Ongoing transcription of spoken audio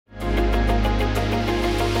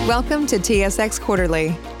Welcome to TSX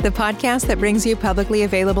Quarterly, the podcast that brings you publicly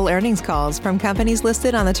available earnings calls from companies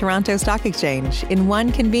listed on the Toronto Stock Exchange in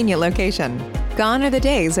one convenient location. Gone are the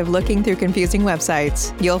days of looking through confusing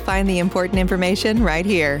websites. You'll find the important information right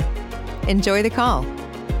here. Enjoy the call.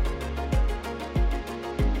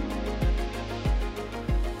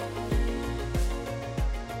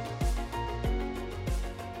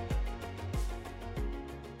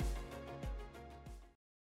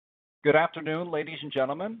 Good afternoon, ladies and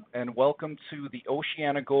gentlemen, and welcome to the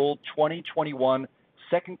OceanaGold 2021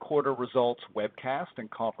 second quarter results webcast and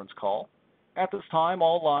conference call. At this time,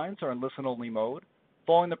 all lines are in listen-only mode.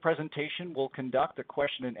 Following the presentation, we'll conduct a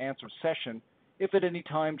question and answer session. If at any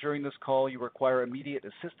time during this call you require immediate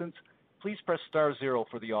assistance, please press star zero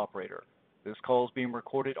for the operator. This call is being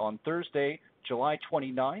recorded on Thursday, July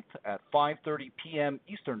 29th at 5:30 p.m.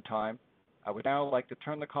 Eastern Time. I would now like to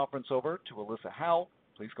turn the conference over to Alyssa Howe.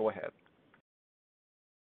 Please go ahead.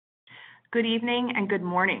 Good evening and good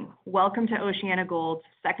morning. Welcome to OceanaGold's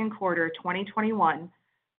second quarter 2021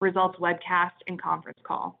 results webcast and conference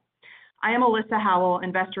call. I am Alyssa Howell,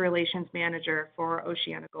 Investor Relations Manager for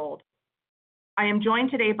OceanaGold. I am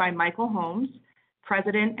joined today by Michael Holmes,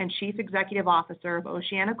 President and Chief Executive Officer of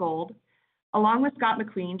OceanaGold, along with Scott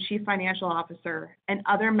McQueen, Chief Financial Officer, and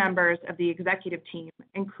other members of the executive team,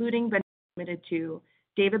 including but not limited to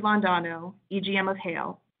David Londano, EGM of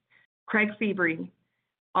Haile, Craig Feebrey,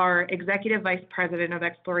 our Executive Vice President of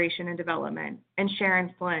Exploration and Development, and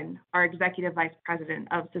Sharon Flynn, our Executive Vice President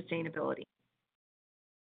of Sustainability.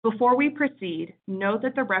 Before we proceed, note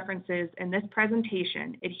that the references in this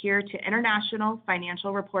presentation adhere to International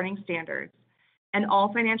Financial Reporting Standards, and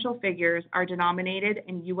all financial figures are denominated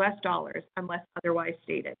in US dollars unless otherwise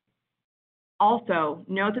stated. Also,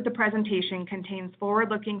 note that the presentation contains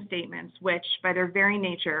forward-looking statements which, by their very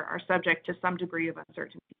nature, are subject to some degree of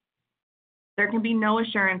uncertainty. There can be no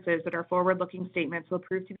assurances that our forward-looking statements will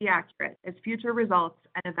prove to be accurate, as future results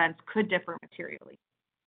and events could differ materially.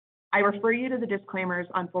 I refer you to the disclaimers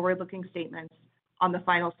on forward-looking statements on the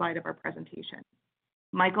final slide of our presentation.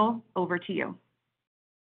 Michael, over to you.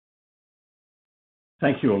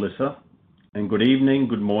 Thank you, Alyssa, and good evening,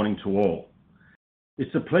 good morning to all.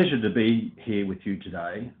 It's a pleasure to be here with you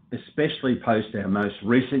today, especially post our most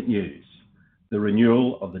recent news, the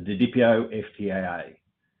renewal of the Didipio FTAA,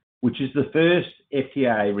 which is the first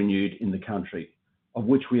FTAA renewed in the country, of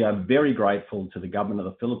which we are very grateful to the government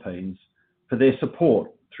of the Philippines for their support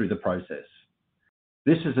through the process.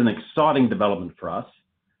 This is an exciting development for us,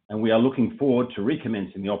 and we are looking forward to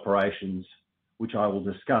recommencing the operations, which I will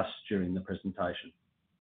discuss during the presentation.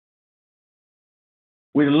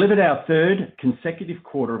 We delivered our third consecutive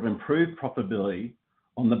quarter of improved profitability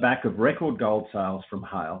on the back of record gold sales from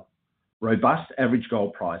Haile, robust average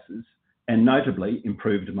gold prices, and notably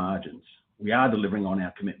improved margins. We are delivering on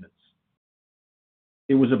our commitments.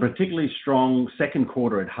 It was a particularly strong second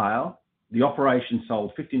quarter at Haile. The operation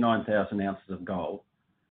sold 59,000 ounces of gold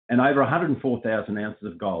and over 104,000 ounces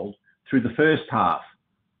of gold through the first half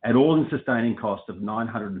at all-in sustaining cost of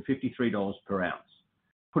 $953 per ounce,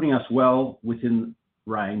 putting us well within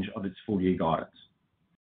range of its full-year guidance.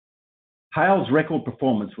 Haile's record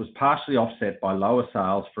performance was partially offset by lower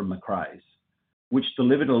sales from Macraes, which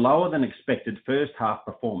delivered a lower than expected first half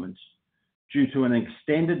performance due to an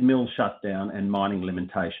extended mill shutdown and mining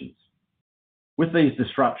limitations. With these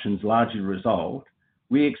disruptions largely resolved,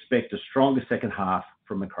 we expect a stronger second half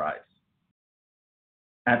from Macraes.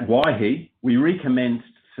 At Waihi, we recommenced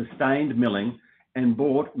sustained milling and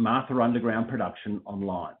brought Martha Underground production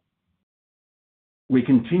online. We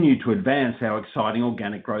continue to advance our exciting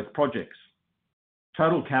organic growth projects.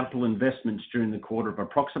 Total capital investments during the quarter of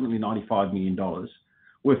approximately $95 million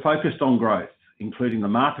were focused on growth, including the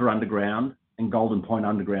Martha Underground and Golden Point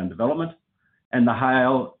Underground development, and the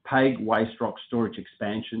Haile PAG waste rock storage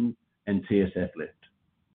expansion and TSF lift.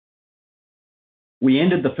 We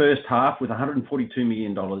ended the first half with $142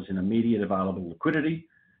 million in immediate available liquidity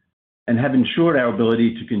and have ensured our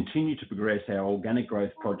ability to continue to progress our organic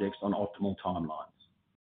growth projects on optimal timelines.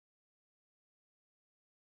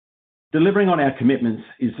 Delivering on our commitments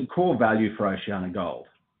is a core value for OceanaGold,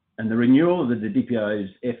 and the renewal of the Didipio's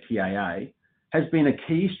FTAA has been a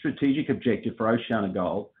key strategic objective for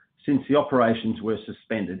OceanaGold since the operations were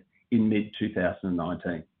suspended in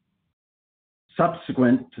mid-2019.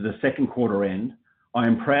 Subsequent to the second quarter end, I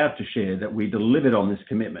am proud to share that we delivered on this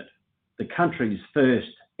commitment. The country's first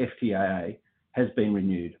FTAA has been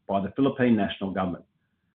renewed by the Philippine national government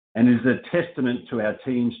and is a testament to our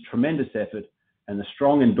team's tremendous effort and the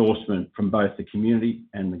strong endorsement from both the community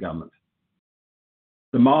and the government.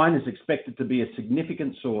 The mine is expected to be a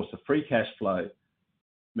significant source of free cash flow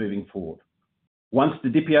moving forward. Once the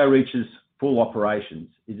Didipio reaches full operations,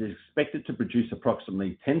 it is expected to produce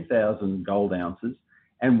approximately 10,000 gold ounces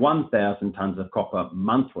and 1,000 tonnes of copper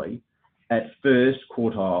monthly at first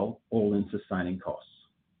quartile all-in sustaining costs.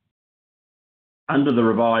 Under the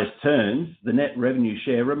revised terms, the net revenue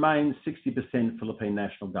share remains 60% Philippine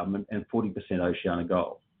National Government and 40%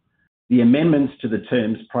 OceanaGold. The amendments to the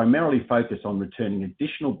terms primarily focus on returning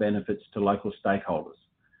additional benefits to local stakeholders,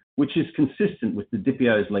 which is consistent with the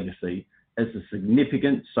Didipio's legacy as a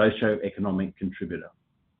significant socio-economic contributor.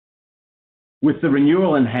 With the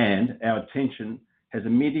renewal in hand, our attention has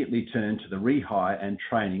immediately turned to the rehire and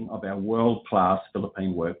training of our world-class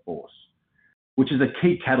Philippine workforce, which is a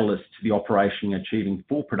key catalyst to the operation achieving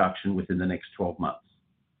full production within the next 12 months.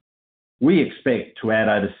 We expect to add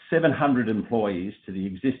over 700 employees to the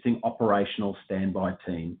existing operational standby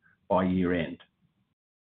team by year end.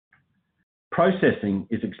 Processing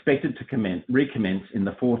is expected to recommence in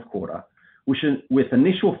the fourth quarter, with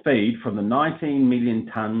initial feed from the 19 million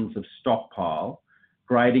tonnes of stockpile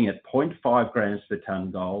grading at 0.5 grams per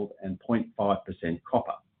tonne gold and 0.5%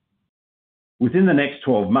 copper. Within the next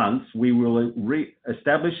 12 months, we will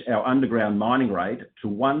re-establish our underground mining rate to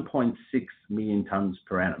 1.6 million tonnes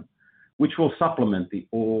per annum, which will supplement the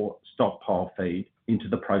ore stockpile feed into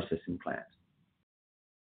the processing plant.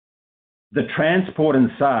 The transport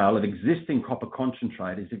and sale of existing copper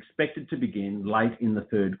concentrate is expected to begin late in the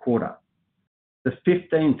third quarter. The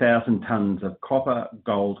 15,000 tonnes of copper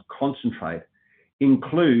gold concentrate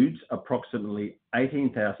includes approximately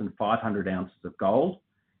 18,500 ounces of gold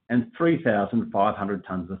and 3,500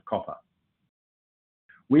 tonnes of copper.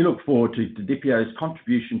 We look forward to Didipio's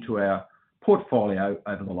contribution to our portfolio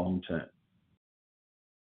over the long term.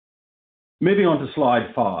 Moving on to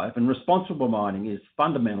slide 5, and responsible mining is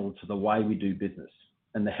fundamental to the way we do business,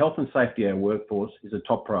 and the health and safety of our workforce is a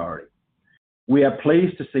top priority. We are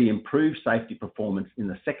pleased to see improved safety performance in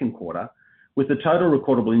the second quarter, with the total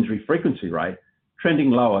recordable injury frequency rate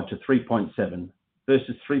trending lower to 3.7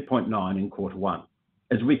 versus 3.9 in quarter 1,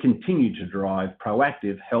 as we continue to drive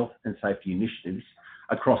proactive health and safety initiatives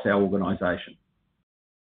across our organisation.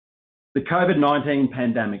 The COVID-19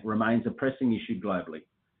 pandemic remains a pressing issue globally,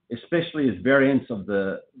 especially as variants of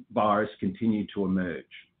the virus continue to emerge.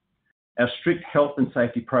 Our strict health and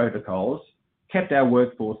safety protocols kept our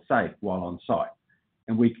workforce safe while on site,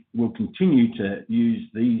 and we will continue to use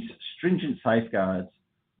these stringent safeguards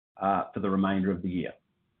for the remainder of the year.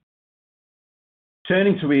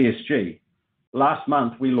 Turning to ESG, last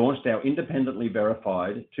month we launched our independently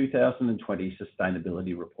verified 2020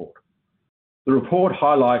 sustainability report. The report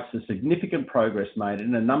highlights the significant progress made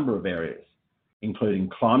in a number of areas, including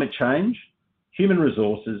climate change, human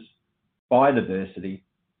resources, biodiversity,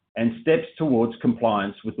 and steps towards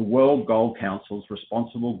compliance with the World Gold Council's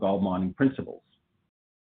responsible gold mining principles.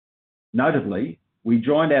 Notably, we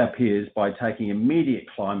joined our peers by taking immediate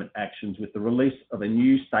climate actions with the release of a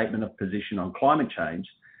new statement of position on climate change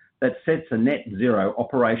that sets a net zero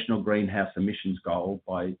operational greenhouse emissions goal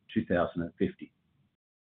by 2050.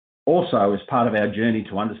 Also, as part of our journey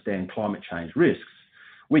to understand climate change risks,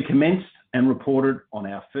 we commenced and reported on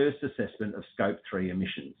our first assessment of Scope 3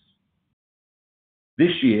 emissions.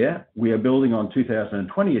 This year, we are building on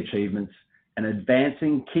 2020 achievements and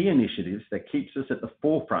advancing key initiatives that keeps us at the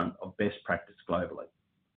forefront of best practice globally.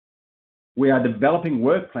 We are developing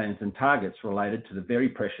work plans and targets related to the very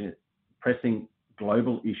pressing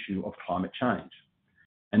global issue of climate change.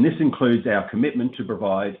 And this includes our commitment to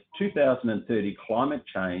provide 2030 climate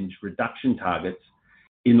change reduction targets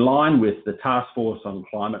in line with the Task Force on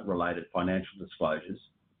Climate-Related Financial Disclosures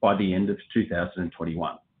by the end of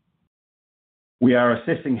 2021. We are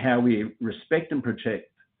assessing how we respect and protect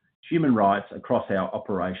human rights across our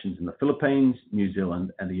operations in the Philippines, New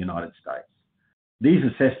Zealand, and the United States. These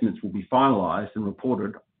assessments will be finalised and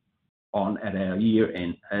reported on at our year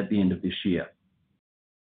end, at the end of this year.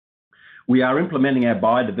 We are implementing our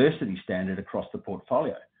biodiversity standard across the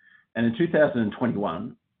portfolio, and in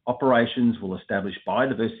 2021, operations will establish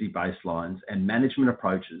biodiversity baselines and management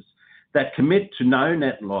approaches that commit to no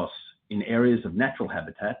net loss in areas of natural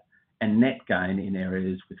habitat and net gain in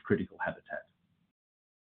areas with critical habitat.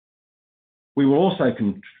 We will also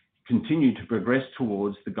continue to progress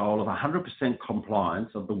towards the goal of 100% compliance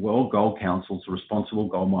of the World Gold Council's responsible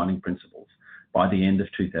gold mining principles by the end of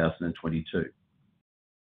 2022.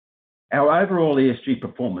 Our overall ESG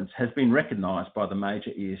performance has been recognised by the major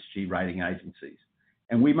ESG rating agencies,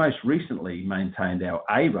 and we most recently maintained our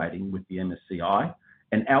A rating with the MSCI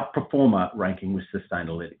and outperformer ranking with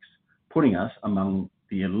Sustainalytics, putting us among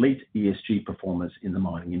the elite ESG performers in the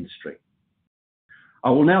mining industry. I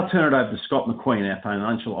will now turn it over to Scott McQueen, our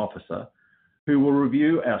Financial Officer, who will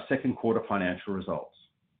review our second quarter financial results.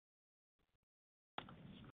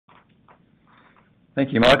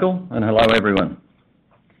 Thank you, Michael, and hello everyone.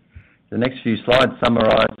 The next few slides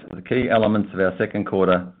summarise the key elements of our second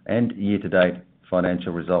quarter and year-to-date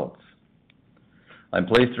financial results. I'm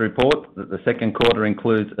pleased to report that the second quarter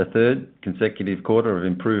includes a third consecutive quarter of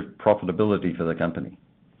improved profitability for the company.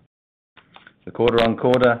 The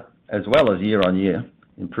quarter-on-quarter, as well as year-on-year,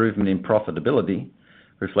 improvement in profitability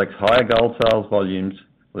reflects higher gold sales volumes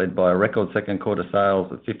led by a record second quarter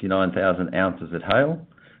sales of 59,000 ounces at Haile,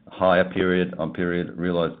 higher period-on-period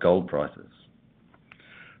realised gold prices.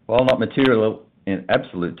 While not material in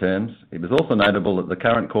absolute terms, it was also notable that the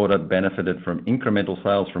current quarter benefited from incremental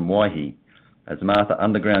sales from Waihi, as Martha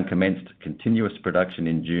Underground commenced continuous production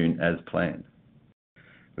in June as planned.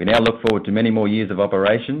 We now look forward to many more years of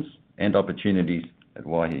operations and opportunities at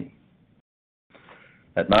Waihi.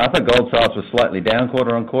 At Martha, gold sales were slightly down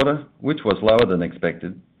quarter-on-quarter, which was lower than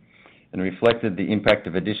expected, and reflected the impact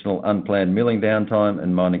of additional unplanned milling downtime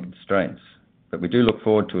and mining constraints. But we do look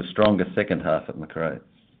forward to a stronger second half at Macraes.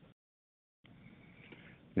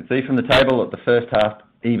 You can see from the table that the first half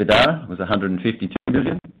EBITDA was $152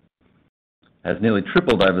 million, has nearly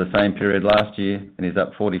tripled over the same period last year and is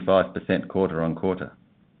up 45% quarter-on-quarter.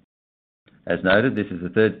 As noted, this is the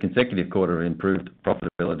third consecutive quarter of improved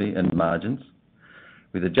profitability and margins,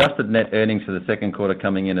 with adjusted net earnings for the second quarter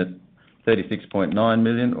coming in at $36.9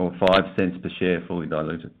 million or 5 cents per share fully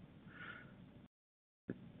diluted.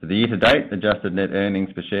 For the year-to-date, adjusted net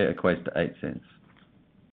earnings per share equates to 8 cents.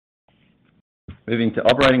 Moving to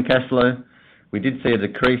operating cash flow, we did see a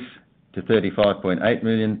decrease to $35.8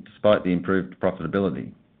 million despite the improved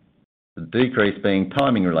profitability. The decrease being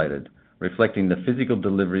timing related, reflecting the physical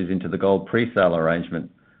deliveries into the gold pre-sale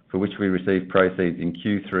arrangement for which we received proceeds in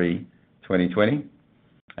Q3 2020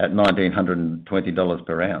 at $1,920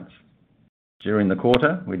 per ounce. During the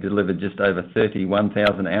quarter, we delivered just over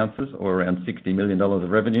 31,000 ounces or around $60 million of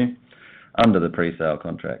revenue under the pre-sale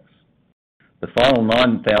contracts. The final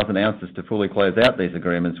 9,000 ounces to fully close out these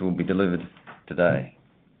agreements will be delivered today.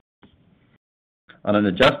 On an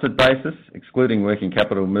adjusted basis, excluding working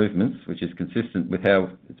capital movements, which is consistent with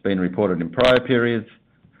how it's been reported in prior periods,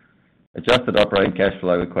 adjusted operating cash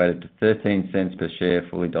flow equated to 13 cents per share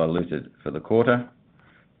fully diluted for the quarter,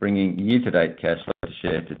 bringing year-to-date cash flow per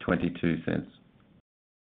share to 22 cents.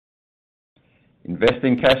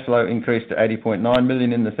 Investing cash flow increased to $80.9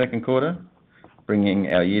 million in the second quarter, bringing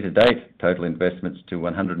our year-to-date total investments to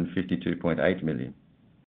 $152.8 million.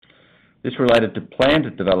 This related to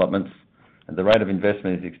planned developments, and the rate of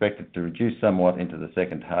investment is expected to reduce somewhat into the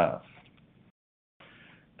second half.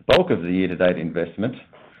 The bulk of the year-to-date investment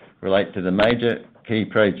relate to the major key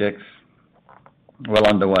projects well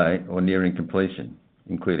underway or nearing completion,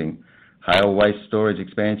 including Haile waste storage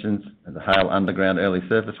expansions and the Haile Underground early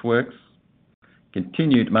surface works,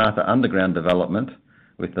 continued Martha Underground development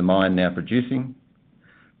with the mine now producing,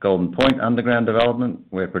 Golden Point Underground development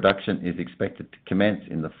where production is expected to commence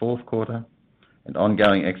in the fourth quarter, and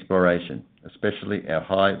ongoing exploration, especially our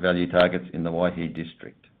high-value targets in the Waihi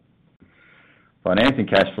district. Financing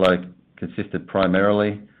cash flow consisted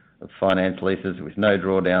primarily of finance leases with no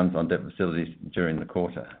drawdowns on debt facilities during the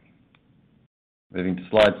quarter. Moving to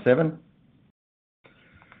slide 7.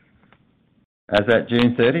 As at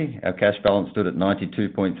June 30, our cash balance stood at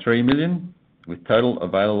 $92.3 million, with total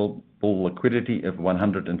available liquidity of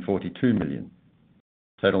 $142 million.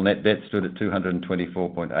 Total net debt stood at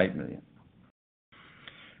 $224.8 million.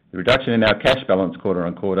 The reduction in our cash balance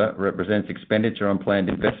quarter-on-quarter represents expenditure on planned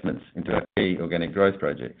investments into our key organic growth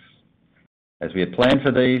projects. As we had planned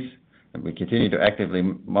for these, and we continue to actively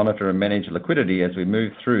monitor and manage liquidity as we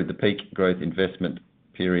move through the peak growth investment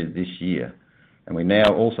period this year, and we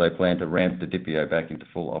now also plan to ramp the Didipio back into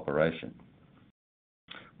full operation.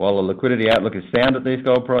 While the liquidity outlook is sound at these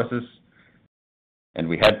gold prices, and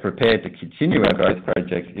we had prepared to continue our growth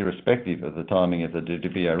projects irrespective of the timing of the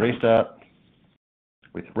Didipio restart,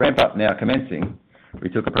 with ramp-up now commencing, we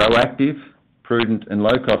took a proactive, prudent and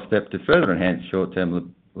low-cost step to further enhance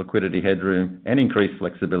short-term liquidity headroom and increase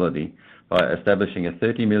flexibility by establishing a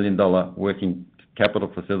 $30 million working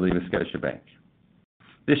capital facility with Scotiabank.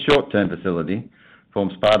 This short-term facility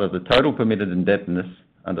forms part of the total permitted indebtedness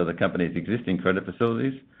under the company's existing credit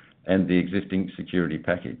facilities and the existing security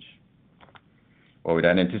package. While we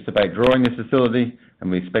don't anticipate drawing this facility,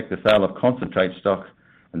 and we expect the sale of concentrate stock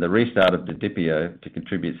and the restart of the Didipio to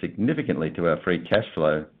contribute significantly to our free cash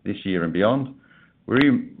flow this year and beyond, we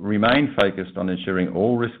remain focused on ensuring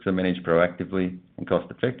all risks are managed proactively and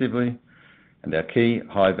cost-effectively, and our key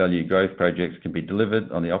high-value growth projects can be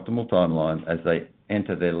delivered on the optimal timeline as they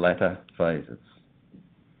enter their latter phases.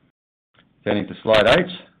 Turning to slide 8,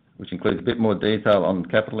 which includes a bit more detail on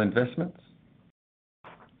capital investments.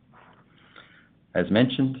 As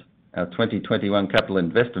mentioned, our 2021 capital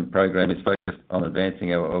investment program is focused on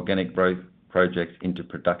advancing our organic growth projects into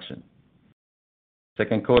production.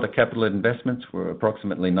 Second quarter capital investments were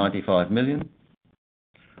approximately 95 million.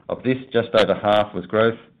 Of this, just over half was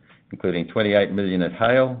growth, including 28 million at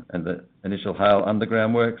Hale and the initial Hale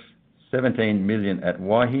underground works, 17 million at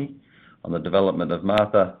Waihi on the development of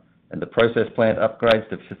Martha and the process plant upgrades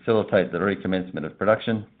to facilitate the recommencement of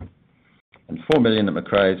production, and 4 million at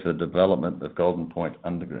Macraes for the development of Golden Point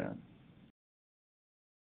underground.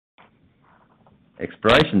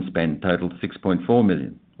 Exploration spend totaled 6.4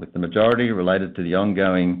 million, with the majority related to the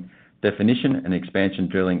ongoing definition and expansion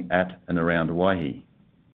drilling at and around Waihi.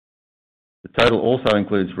 The total also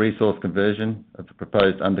includes resource conversion of the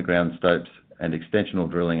proposed underground stopes and extensional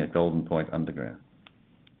drilling at Golden Point underground.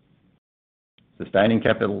 Sustaining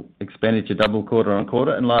capital expenditure doubled quarter on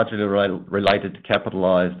quarter and largely related to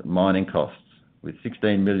capitalised mining costs, with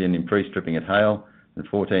 16 million in pre-stripping at Hale and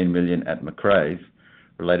 14 million at Macraes,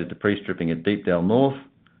 related to pre-stripping at Deepdale North,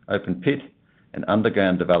 open pit, and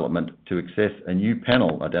underground development to access a new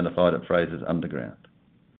panel identified at Fraser's underground.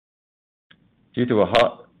 Due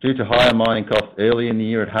to higher mining costs early in the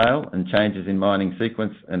year at Hale and changes in mining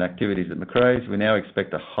sequence and activities at Macraes, we now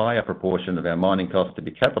expect a higher proportion of our mining costs to be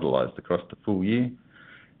capitalised across the full year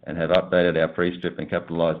and have updated our pre-strip and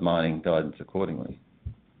capitalised mining guidance accordingly.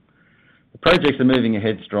 The projects are moving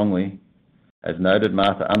ahead strongly. As noted,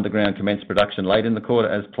 Martha underground commenced production late in the quarter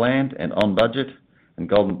as planned and on budget, and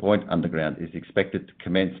Golden Point underground is expected to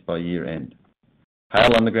commence by year end.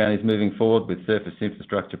 Hale underground is moving forward with surface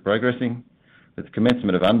infrastructure progressing, with the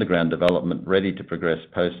commencement of underground development ready to progress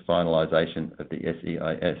post-finalisation of the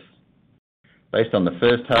SEIS. Based on the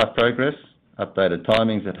first half progress, updated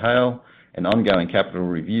timings at Hale, and ongoing capital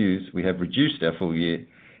reviews, we have reduced our full year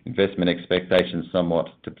investment expectations somewhat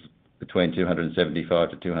to between 275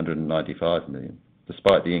 to 295 million,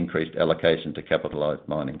 despite the increased allocation to capitalised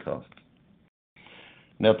mining costs.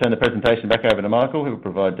 Now I'll turn the presentation back over to Michael, who will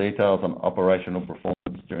provide details on operational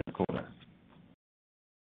performance during the quarter.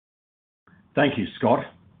 Thank you, Scott.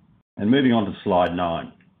 And moving on to slide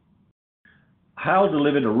 9. Hale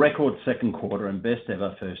delivered a record second quarter and best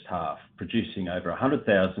ever first half, producing over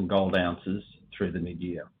 100,000 gold ounces through the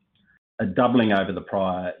mid-year, a doubling over the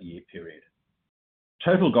prior year period.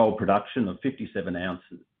 Total gold production of 57,000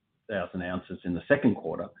 ounces in the second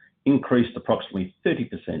quarter increased approximately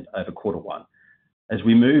 30% over quarter one, as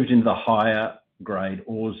we moved into the higher grade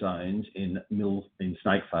ore zones in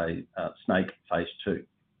Snake Phase 2.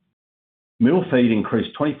 Mill feed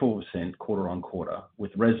increased 24% quarter on quarter with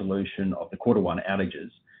resolution of the quarter one outages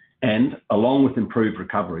and, along with improved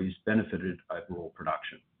recoveries, benefited overall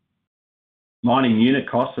production. Mining unit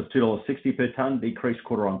costs of $2.60 per tonne decreased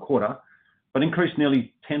quarter on quarter, but increased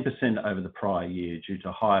nearly 10% over the prior year due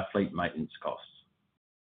to higher fleet maintenance costs.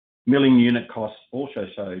 Milling unit costs also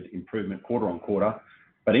showed improvement quarter on quarter,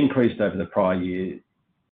 but increased over the prior year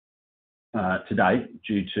to date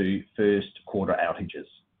due to first quarter outages.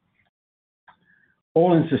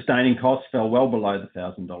 All-in sustaining costs fell well below the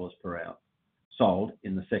 $1,000 per ounce sold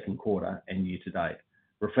in the second quarter and year to date,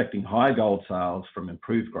 reflecting higher gold sales from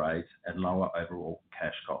improved grades and lower overall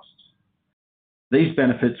cash costs. These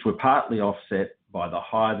benefits were partly offset by the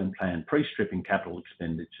higher than planned pre-stripping capital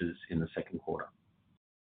expenditures in the second quarter.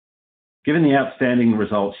 Given the outstanding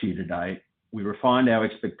results year to date, we refined our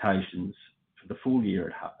expectations for the full year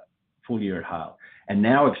at Hale and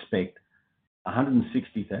now expect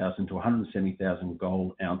 160,000 to 170,000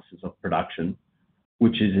 gold ounces of production,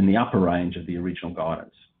 which is in the upper range of the original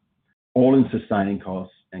guidance. All-in sustaining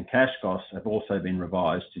costs and cash costs have also been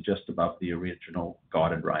revised to just above the original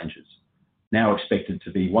guided ranges, now expected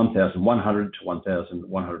to be $1,100 to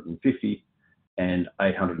 $1,150 and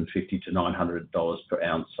 $850 to $900 per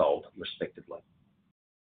ounce sold, respectively.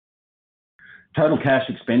 Total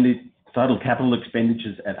capital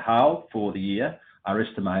expenditures at Hale for the year are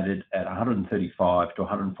estimated at $135 to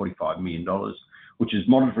 $145 million, which is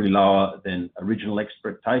moderately lower than original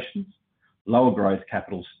expectations. Lower growth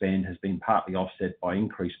capital spend has been partly offset by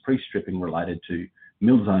increased pre-stripping related to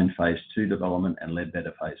Mill Zone Phase 2 development and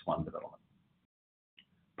Ledbetter Phase 1 development.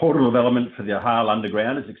 Portal development for the Hale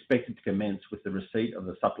underground is expected to commence with the receipt of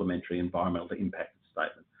the supplementary environmental impact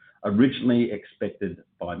statement, originally expected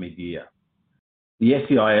by mid-year. The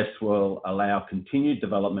SEIS will allow continued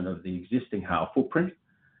development of the existing Hale footprint,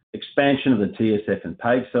 expansion of the TSF and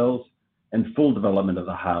PAG cells, and full development of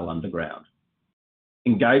the Hale underground.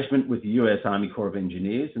 Engagement with the US Army Corps of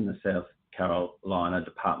Engineers and the South Carolina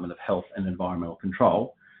Department of Health and Environmental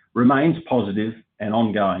Control remains positive, and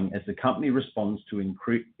ongoing as the company responds to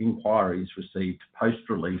inquiries received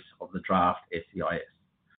post-release of the draft SEIS.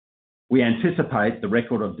 We anticipate the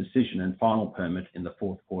record of decision and final permit in the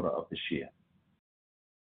fourth quarter of this year.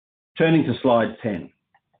 Turning to slide 10.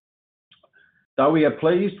 Though we are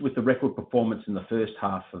pleased with the record performance in the first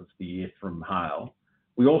half of the year from Haile,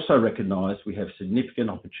 we also recognise we have significant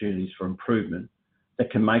opportunities for improvement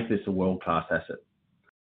that can make this a world-class asset.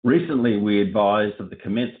 Recently, we advised of the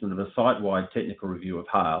commencement of a site-wide technical review of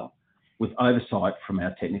Haile with oversight from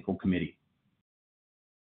our technical committee.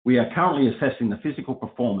 We are currently assessing the physical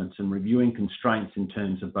performance and reviewing constraints in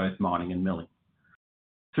terms of both mining and milling.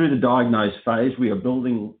 Through the diagnose phase, we are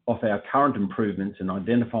building off our current improvements and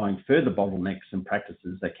identifying further bottlenecks and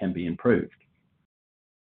practices that can be improved.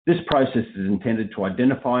 This process is intended to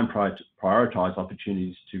identify and prioritise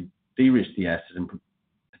opportunities to de-risk the asset and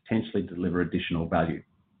potentially deliver additional value.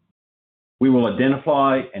 We will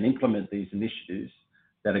identify and implement these initiatives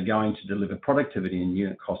that are going to deliver productivity and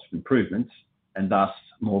unit cost improvements and thus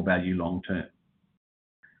more value long term.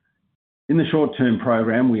 In the short-term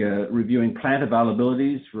program, we are reviewing plant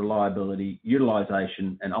availabilities, reliability,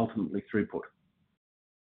 utilisation and ultimately throughput.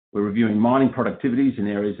 We're reviewing mining productivities in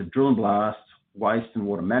areas of drill and blast, waste and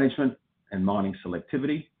water management and mining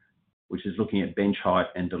selectivity, which is looking at bench height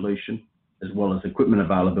and dilution, as well as equipment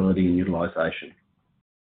availability and utilisation.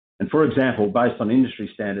 And for example, based on industry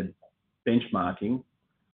standard benchmarking,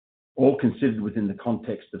 all considered within the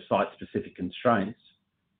context of site-specific constraints,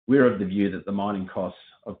 we're of the view that the mining costs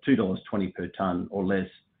of $2.20 per tonne or less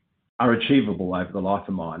are achievable over the life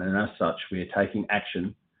of mine, and as such, we are taking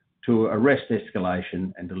action to arrest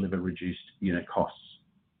escalation and deliver reduced unit costs.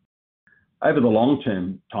 Over the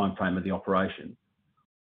long-term timeframe of the operation,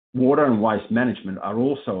 water and waste management are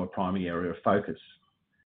also a primary area of focus.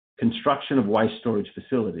 Construction of waste storage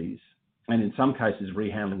facilities, and in some cases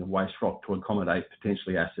rehandling of waste rock to accommodate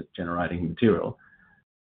potentially asset-generating material,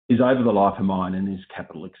 is over the life of mine and is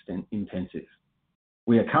capital intensive.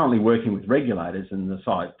 We are currently working with regulators in the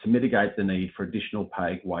site to mitigate the need for additional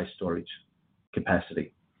PAG waste storage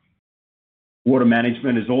capacity. Water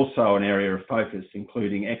management is also an area of focus,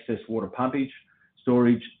 including excess water pumping,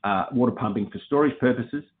 water pumping for storage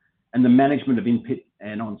purposes, and the management of in-pit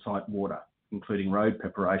and on-site water, including road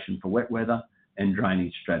preparation for wet weather and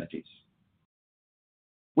drainage strategies.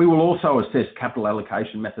 We will also assess capital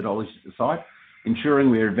allocation methodologies at the site, ensuring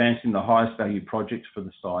we are advancing the highest value projects for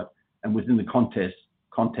the site and within the context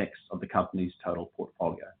of the company's total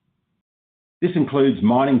portfolio. This includes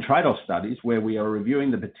mining trade-off studies where we are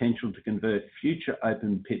reviewing the potential to convert future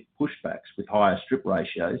open pit pushbacks with higher strip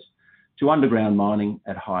ratios to underground mining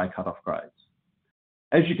at higher cut-off grades.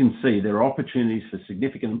 As you can see, there are opportunities for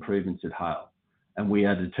significant improvements at Haile, and we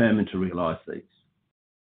are determined to realise these.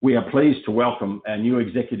 We are pleased to welcome our new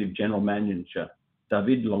Executive General Manager,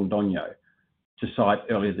 David Longdonio, to site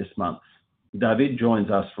earlier this month. David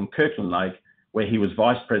joins us from Kirkland Lake, where he was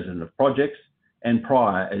Vice President of Projects and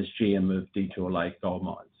prior as GM of Detour Lake Gold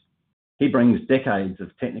Mines. He brings decades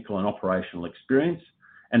of technical and operational experience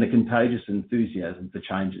and a contagious enthusiasm for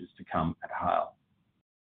changes to come at Haile.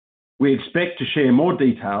 We expect to share more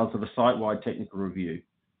details of a site-wide technical review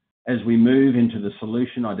as we move into the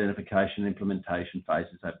solution identification and implementation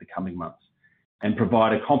phases over the coming months and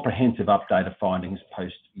provide a comprehensive update of findings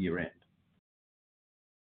post-year end.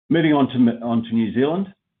 Moving on to New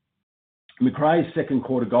Zealand, Macraes' second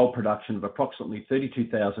quarter gold production of approximately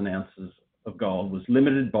 32,000 ounces of gold was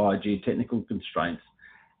limited by geotechnical constraints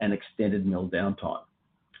and extended mill downtime.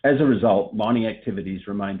 As a result, mining activities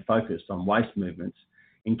remained focused on waste movements,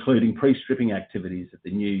 including pre-stripping activities at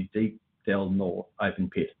the new Deep Dell North open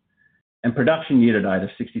pit, and production year-to-date of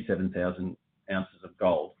 67,000 ounces of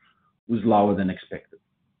gold was lower than expected.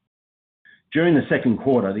 During the second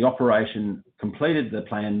quarter, the operation completed the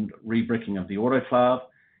planned rebricking of the autoclave,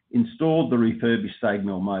 installed the refurbished SAG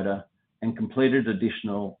mill motor, and completed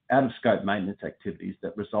additional out-of-scope maintenance activities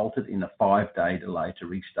that resulted in a 5-day delay to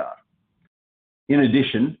restart. In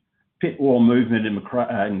addition, pit wall movement in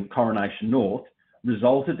Coronation North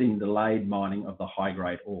resulted in delayed mining of the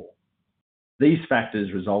high-grade ore. These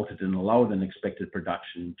factors resulted in a lower than expected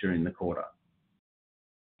production during the quarter.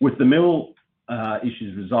 With the mill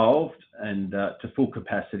issues resolved and to full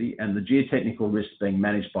capacity and the geotechnical risks being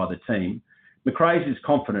managed by the team, Macraes is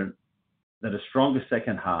confident that a stronger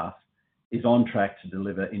second half is on track to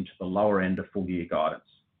deliver into the lower end of full year guidance.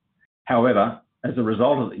 However, as a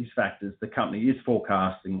result of these factors, the company is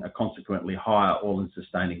forecasting a consequently higher all-in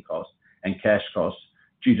sustaining cost and cash costs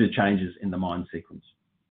due to changes in the mine sequence.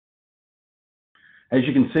 As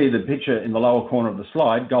you can see the picture in the lower corner of the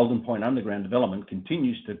slide, Golden Point underground development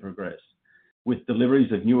continues to progress. with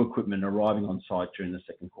deliveries of new equipment arriving on site during the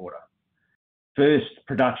second quarter. First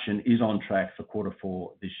production is on track for quarter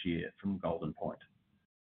 4 this year from Golden Point.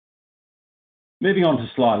 Moving on to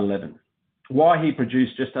slide 11. Waihi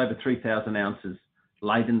produced just over 3,000 ounces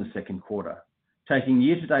late in the second quarter, taking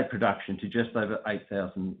year-to-date production to just over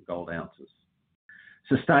 8,000 gold ounces.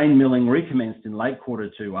 Sustained milling recommenced in late quarter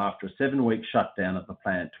 2 after a 7-week shutdown of the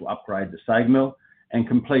plant to upgrade the SAG mill and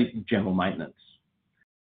complete general maintenance.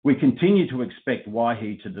 We continue to expect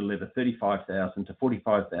Waihi to deliver 35,000 to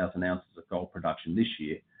 45,000 ounces of gold production this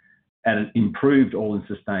year at an improved all-in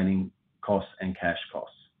sustaining costs and cash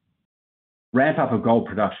costs. Ramp-up of gold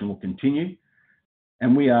production will continue,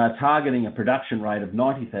 and we are targeting a production rate of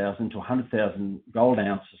 90,000 to 100,000 gold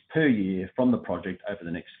ounces per year from the project over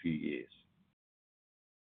the next few years.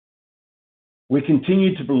 We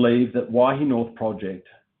continue to believe that Waihi North project,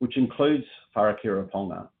 which includes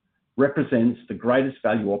Wharekirauponga, represents the greatest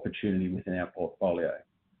value opportunity within our portfolio.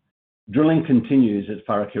 Drilling continues at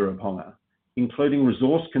Wharekirauponga, including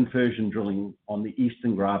resource conversion drilling on the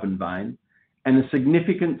Eastern Graben vein and a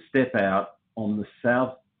significant step out on the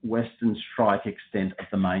southwestern strike extent of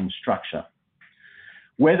the main structure.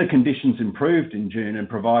 Weather conditions improved in June and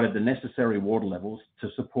provided the necessary water levels to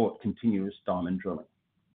support continuous diamond drilling.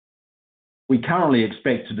 We currently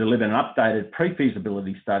expect to deliver an updated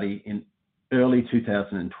pre-feasibility study in early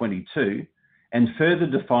 2022 and further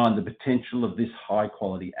define the potential of this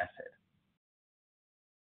high-quality asset.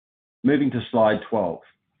 Moving to slide 12.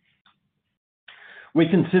 We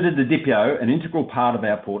consider the Didipio an integral part of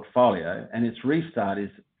our portfolio, and its restart is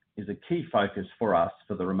a key focus for us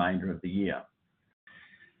for the remainder of the year.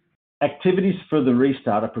 Activities for the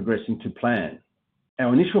restart are progressing to plan.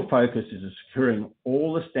 Our initial focus is securing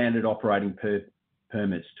all the standard operating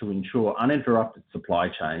permits to ensure uninterrupted supply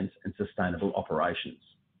chains and sustainable operations.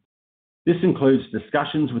 This includes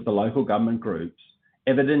discussions with the local government groups,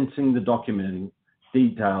 evidencing the documenting,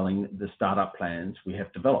 detailing the startup plans we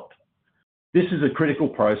have developed. This is a critical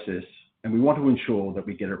process, and we want to ensure that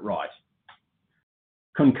we get it right.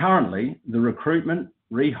 Concurrently, the recruitment,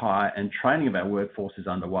 rehire, and training of our workforce is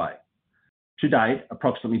underway. To date,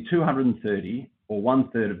 approximately 230, or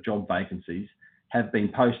 1/3 of job vacancies, have been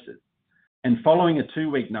posted, and following a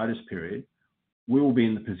 2-week notice period, we will be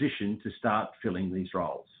in the position to start filling these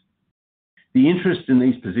roles. The interest in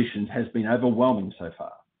these positions has been overwhelming so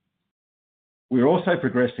far. We are also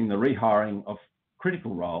progressing the rehiring of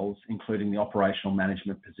critical roles, including the operational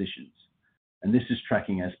management positions, and this is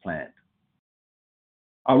tracking as planned.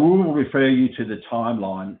 I will refer you to the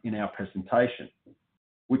timeline in our presentation,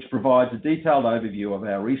 which provides a detailed overview of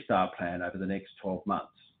our restart plan over the next 12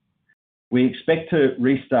 months. We expect to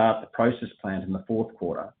restart the process plant in the fourth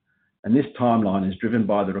quarter, and this timeline is driven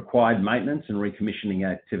by the required maintenance and recommissioning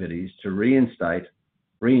activities to reinstate,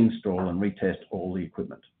 reinstall, and retest all the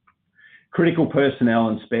equipment. Critical personnel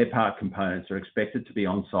and spare part components are expected to be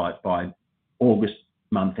on site by August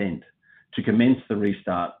month end to commence the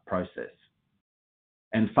restart process,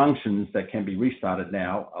 and functions that can be restarted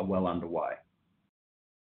now are well underway.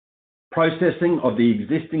 Processing of the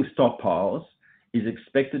existing stockpiles is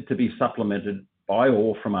expected to be supplemented by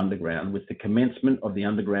ore from underground, with the commencement of the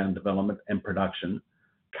underground development and production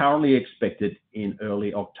currently expected in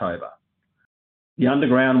early October. The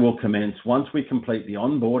underground will commence once we complete the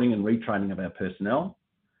onboarding and retraining of our personnel,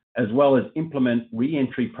 as well as implement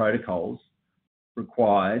re-entry protocols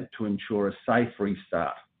required to ensure a safe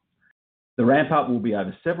restart. The ramp-up will be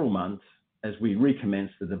over several months as we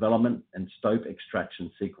recommence the development and stope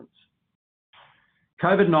extraction sequence.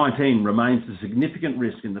 COVID-19 remains a significant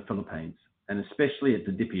risk in the Philippines, and especially at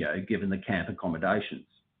the Didipio, given the camp accommodations.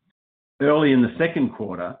 Early in the second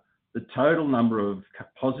quarter, the total number of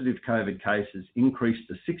positive COVID cases increased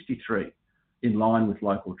to 63, in line with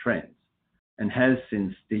local trends, and has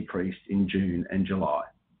since decreased in June and July.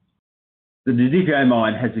 The Didipio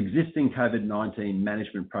mine has existing COVID-19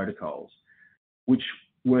 management protocols, which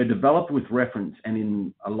were developed with reference and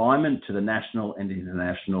in alignment to the national and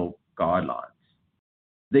international guidelines.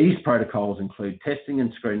 These protocols include testing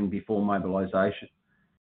and screening before mobilisation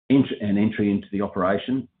and entry into the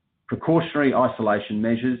operation, precautionary isolation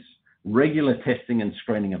measures, regular testing and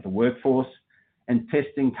screening of the workforce, and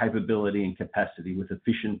testing capability and capacity with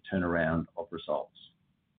efficient turnaround of results.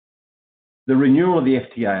 The renewal of the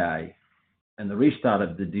FTAA and the restart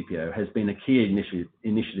of the Didipio has been a key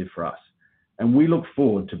initiative for us, and we look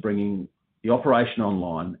forward to bringing the operation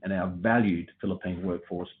online and our valued Philippine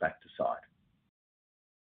workforce back to site.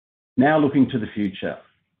 Now looking to the future,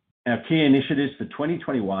 our key initiatives for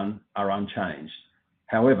 2021 are unchanged,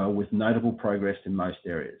 however, with notable progress in most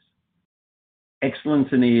areas. Excellence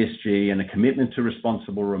in ESG and a commitment to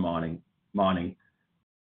responsible mining mining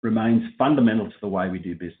remains fundamental to the way we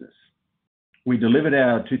do business. We delivered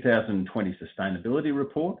our 2020 sustainability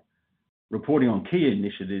report, reporting on key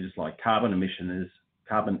initiatives like carbon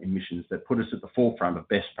emissions that put us at the forefront of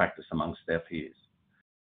best practice amongst our peers.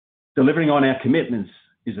 Delivering on our commitments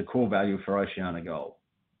is a core value for OceanaGold.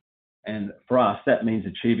 And for us, that means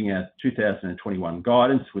achieving our 2021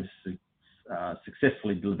 guidance with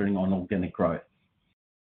successfully delivering on organic growth.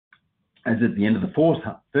 As at the end of the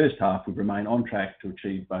first half, we remain on track to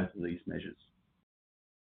achieve both of these measures.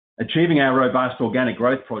 Achieving our robust organic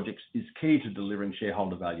growth projects is key to delivering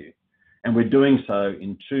shareholder value, and we're doing so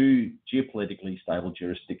in two geopolitically stable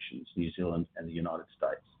jurisdictions, New Zealand and the United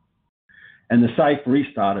States. And the safe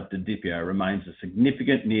restart of Didipio remains a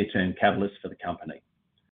significant near-term catalyst for the company.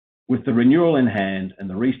 With the renewal in hand and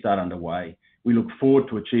the restart underway, we look forward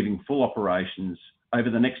to achieving full operations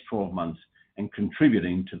over the next 12 months and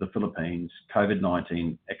contributing to the Philippines'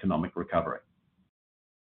 COVID-19 economic recovery.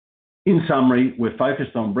 In summary, we're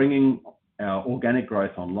focused on bringing our organic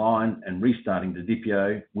growth online and restarting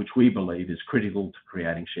Didipio, which we believe is critical to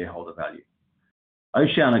creating shareholder value.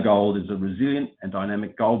 OceanaGold is a resilient and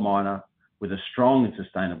dynamic gold miner with a strong and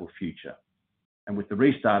sustainable future. And with the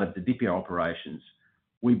restart of Didipio operations,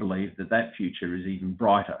 we believe that that future is even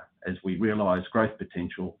brighter as we realise growth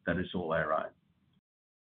potential that is all our own.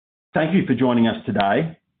 Thank you for joining us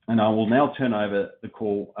today, and I will now turn the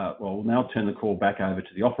call back over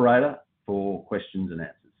to the operator for questions and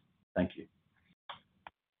answers. Thank you.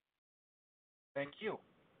 Thank you.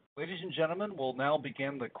 Ladies and gentlemen, we'll now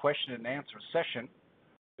begin the question and answer session.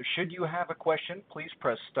 Should you have a question, please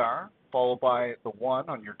press star, followed by the 1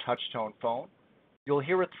 on your touch-tone phone. You'll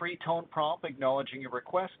hear a 3-tone prompt acknowledging your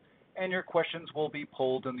request, and your questions will be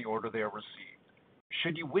polled in the order they are received.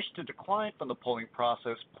 Should you wish to decline from the polling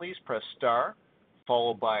process, please press star,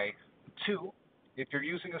 followed by 2. If you're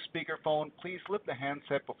using a speakerphone, please lift the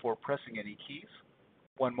handset before pressing any keys.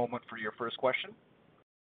 One moment for your first question.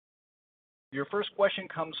 Your first question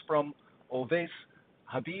comes from Ovais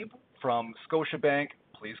Habib from Scotiabank.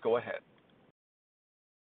 Please go ahead.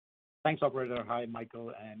 Thanks, operator. Hi,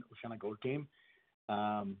 Michael and OceanaGold team.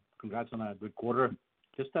 Congrats on a good quarter.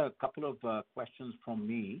 Just a couple of questions from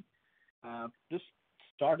me. Just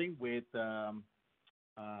starting with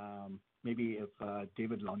maybe if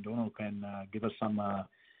David Londono can give us some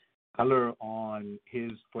color on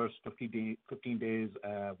his first 15 days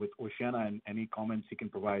with Oceana, and any comments he can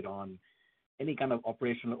provide on any kind of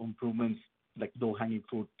operational improvements, like low-hanging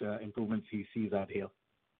fruit improvements he sees out here.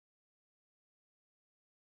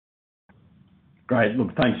 Great.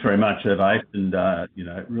 Look, thanks very much, Ovais, and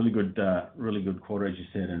really good quarter, as you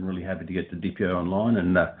said, and really happy to get to Didipio online.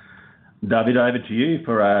 And David, over to you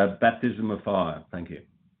for a baptism of fire. Thank you.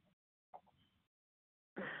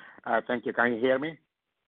 Thank you. Can you hear me?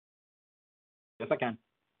 Yes, I can.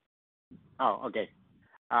 Oh, okay.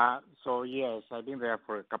 So yes, I've been there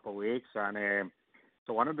for a couple of weeks, and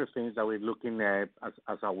so one of the things that we're looking at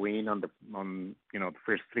as a win on the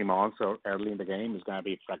first 3 months or early in the game is going to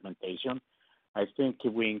be fragmentation. I think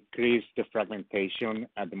if we increase the fragmentation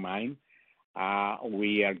at the mine,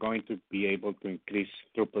 we are going to be able to increase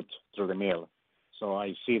throughput through the mill. So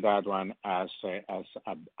I see that one as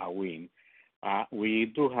a win. We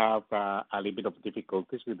do have a little bit of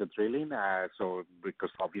difficulties with the drilling, so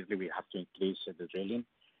because obviously we have to increase the drilling.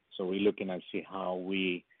 So we're looking at see how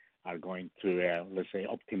we are going to, let's say,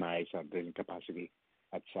 optimize our drilling capacity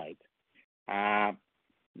at site.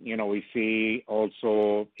 We see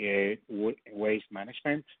also waste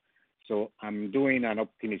management. So I'm doing an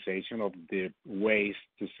optimization of the waste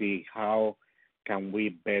to see how can we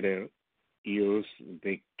better use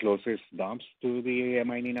the closest dumps to the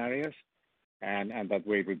mining areas, and that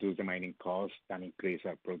way reduce the mining cost and increase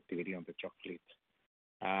our productivity on the truck fleet.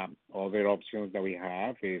 Other options that we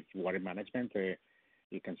have is water management.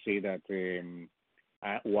 You can see that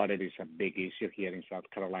water is a big issue here in South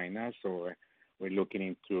Carolina, so we're looking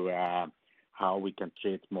into how we can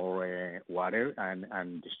treat more water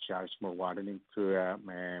and discharge more water into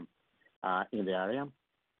in the area.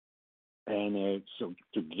 And so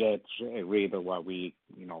to get rid of what we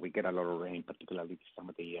get a lot of rain, particularly this time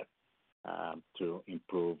of the year, to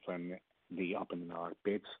improve the opening of our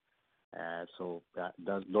pits. So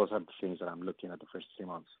those are the things that I'm looking at the first 3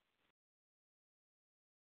 months.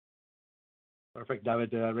 Perfect,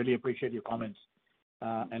 David. Really appreciate your comments,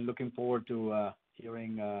 and looking forward to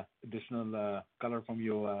hearing additional color from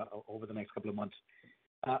you over the next couple of months.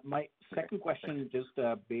 My second question, just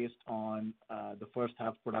based on the first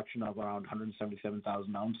half production of around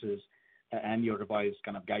 177,000 ounces and your revised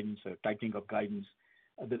kind of guidance, tightening of guidance,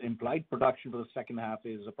 the implied production for the second half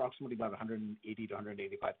is approximately about 180 to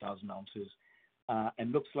 185,000 ounces,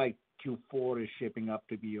 and looks like Q4 is shaping up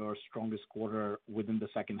to be your strongest quarter within the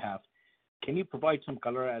second half. Can you provide some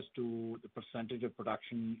color as to the percentage of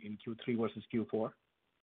production in Q3 versus Q4?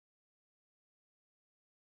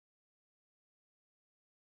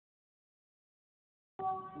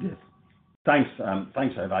 Yes. Thanks,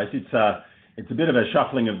 Ovais. It's a bit of a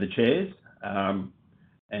shuffling of the chairs.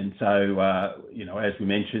 And so, as we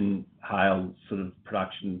mentioned, Haile sort of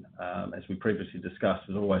production, as we previously discussed,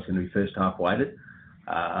 is always going to be first half weighted.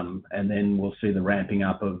 And then we'll see the ramping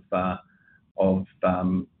up of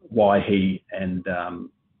Waihi and a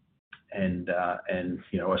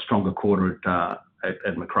stronger quarter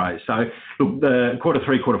at Macraes. So look, the quarter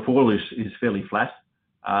 3, quarter 4 is fairly flat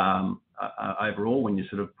overall when you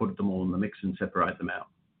sort of put them all in the mix and separate them out.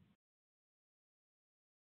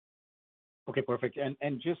 Okay, perfect.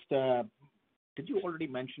 And just, did you already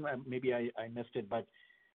mention, maybe I missed it, but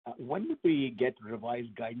when would we get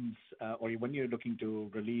revised guidance, or when you're looking to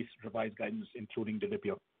release revised guidance, including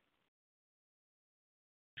Didipio?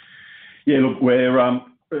 Yeah, look,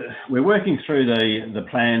 we're working through the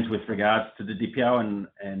plans with regards to the Didipio,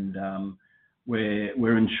 and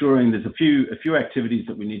we're ensuring there's a few activities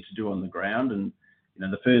that we need to do on the ground, and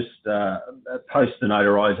the first post the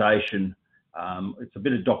notarization. It's a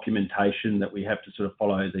bit of documentation that we have to sort of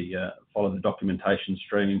follow the documentation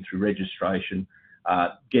stream through registration,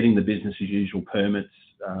 getting the business as usual permits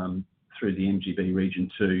through the MGB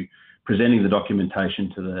Region 2, presenting the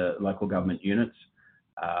documentation to the local government units.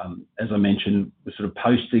 As I mentioned, we're sort of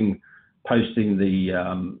posting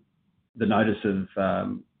the notice of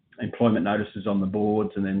employment notices on the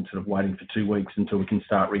boards, and then sort of waiting for 2 weeks until we can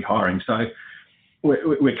start rehiring. So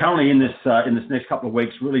we're currently in this next couple of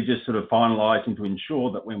weeks, really just sort of finalising to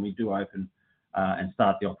ensure that when we do open and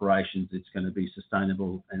start the operations, it's going to be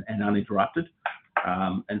sustainable and uninterrupted.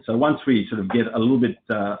 And so once we sort of get a little bit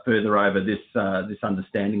further over this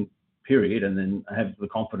understanding period, and then have the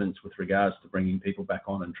confidence with regards to bringing people back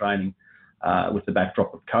on and training with the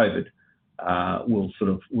backdrop of COVID,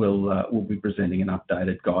 we'll be presenting an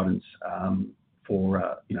updated guidance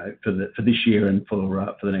for this year and for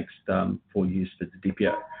the next 4 years for the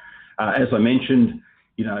Didipio. As I mentioned,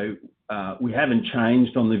 we haven't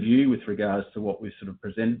changed on the view with regards to what we've sort of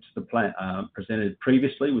presented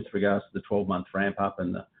previously with regards to the 12-month ramp up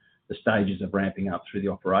and the stages of ramping up through the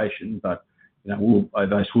operation. But we'll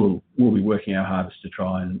be working our hardest to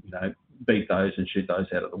try and beat those and shoot those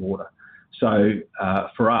out of the water. So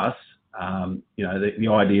for us, the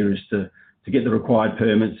idea is to get the required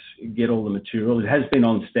permits, get all the material. It has been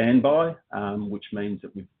on standby, which means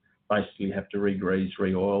that we basically have to re-grease,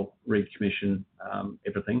 re-oil, recommission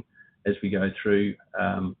everything as we go through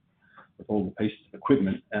with all the pieces of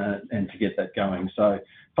equipment and to get that going. So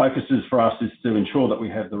focuses for us is to ensure that we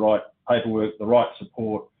have the right paperwork, the right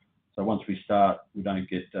support. So once we start, we don't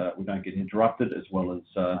get interrupted, as well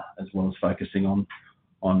as focusing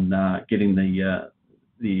on getting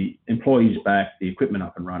the employees back, the equipment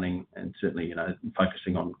up and running, and certainly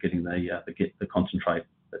focusing on getting the concentrate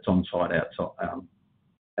that's on site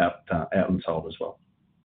out and sold as well.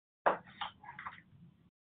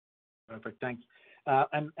 Perfect, thanks.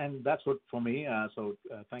 And that's what for me. So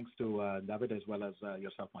thanks to David as well as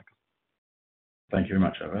yourself, Michael. Thank you very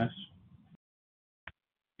much, Ovais.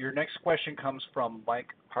 Your next question comes from Mike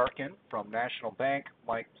Parkin from National Bank.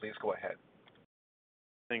 Mike, please go ahead.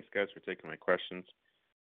 Thanks, guys, for taking my questions.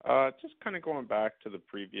 Just kind of going back to the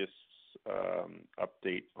previous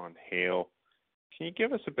update on Haile, can you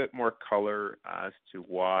give us a bit more color as to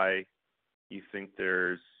why you think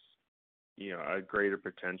there's a greater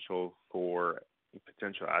potential for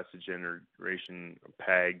potential acid generation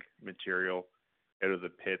PAG material out of the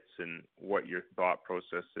pits, and what your thought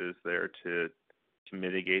process is there to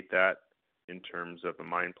mitigate that in terms of a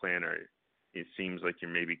mine plan? Or it seems like you're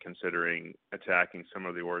maybe considering attacking some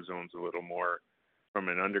of the ore zones a little more from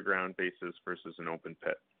an underground basis versus an open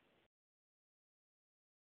pit.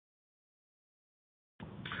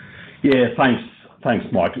 Yeah, thanks,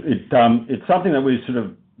 Mike. It's something that we've sort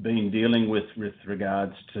of been dealing with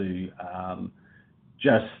regards to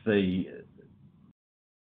just the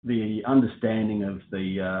understanding of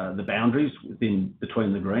the boundaries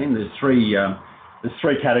between the green. There's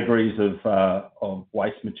three categories of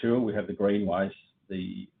waste material. We have the green waste,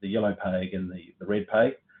 the yellow PAG, and the red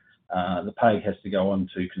PAG. The PAG has to go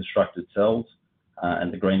onto constructed cells,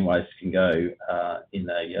 and the green waste can go in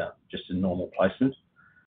just a normal placement.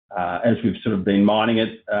 As we've sort of been mining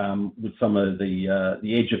it with some of the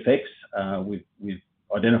edge effects, we've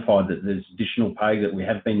identified that there's additional PAG that we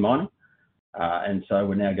have been mining. And so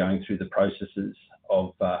we're now going through the processes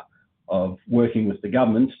of working with the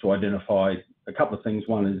governments to identify a couple of things.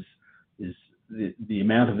 One is the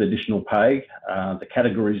amount of additional PAG, the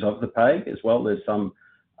categories of the PAG as well. There's some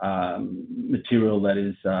material that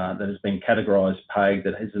has been categorised PAG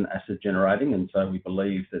that isn't acid generating, and so we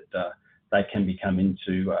believe that they can become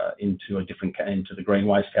into the green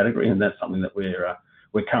waste category, and that's something that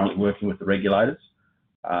we're currently working with the regulators,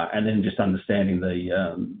 and then just understanding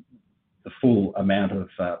the full amount of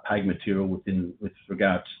PAG material with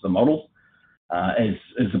regards to the models.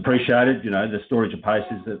 As appreciated, the storage of PAG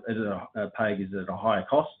is at a higher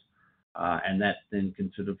cost, and that then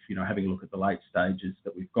can sort of, having a look at the late stages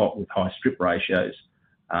that we've got with high strip ratios,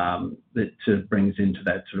 that brings into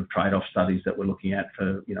that sort of trade-off studies that we're looking at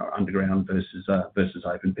for, underground versus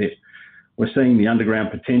open pit. We're seeing the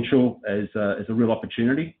underground potential as a real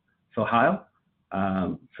opportunity for Haile,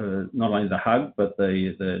 for not only the hub but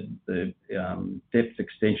the depth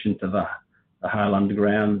extension to the Haile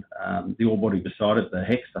underground, the ore body beside it, the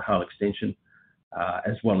HEX, the Haile extension,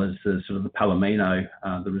 as well as the sort of the Palomino,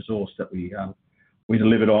 the resource that we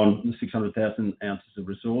delivered on, the 600,000 ounces of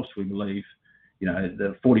resource. We believe,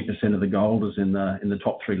 the 40% of the gold is in the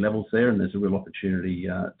top three levels there, and there's a real opportunity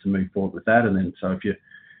to move forward with that. And then, so if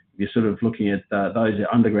you're sort of looking at those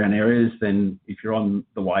underground areas, then if you're on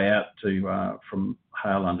the way out to from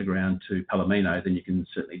Haile underground to Palomino, then you can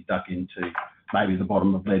certainly duck into maybe the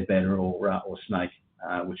bottom of Leadbetter or Snake,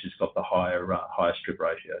 which has got the higher strip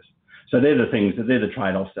ratios. So they're the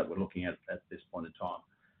trade-offs that we're looking at this point in time.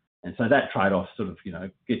 And so that trade-off sort of,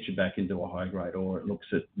 gets you back into a high grade ore. It looks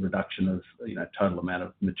at reduction of, total amount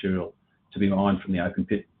of material to be mined from the open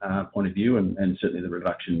pit point of view, and certainly the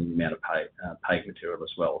reduction in the amount of PAG material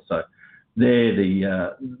as well. So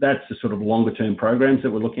that's the sort of longer term programs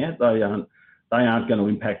that we're looking at. They aren't going to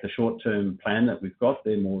impact the short term plan that we've got.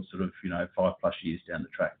 They're more sort of, 5+ years down the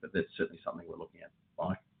track, but that's certainly something we're looking at.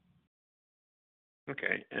 Bye.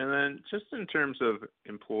 Okay, and then just in terms of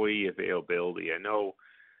employee availability, I know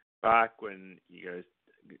back when you guys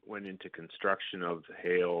went into construction of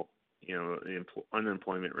Haile, the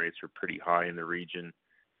unemployment rates were pretty high in the region.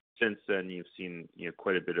 Since then, you've seen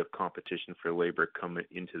quite a bit of competition for labor come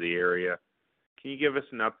into the area. Can you give us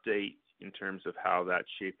an update in terms of how that's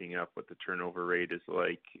shaping up, what the turnover rate is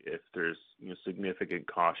like, if there's significant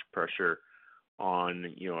cost pressure on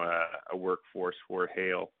a workforce for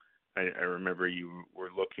Haile? I remember you were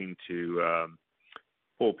looking to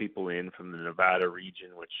pull people in from the Nevada region,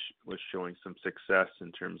 which was showing some success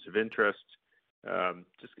in terms of interest.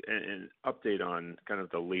 Just an update on kind of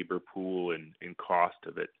the labor pool and cost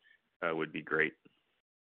of it would be great.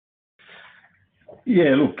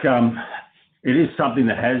 Yeah, look, it is something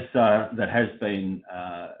that has been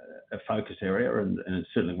a focus area, and it's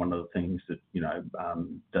certainly one of the things that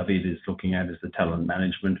David is looking at is the talent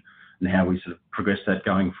management and how we sort of progress that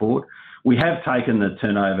going forward. We have taken the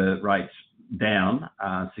turnover rates down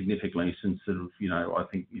significantly since sort of, I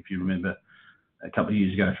think if you remember a couple of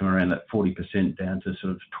years ago from around that 40% down to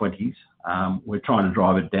sort of 20s. We're trying to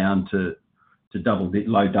drive it down to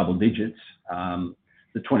low double digits.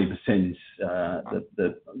 The 20% is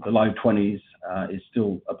the low 20s is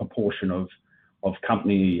still a proportion of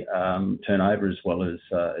company turnover as well as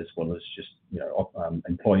just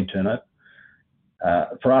employee turnover.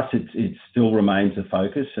 For us, it still remains a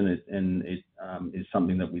focus, and it is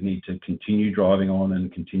something that we need to continue driving on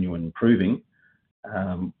and continue improving.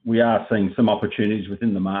 We are seeing some opportunities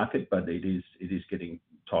within the market, but it is getting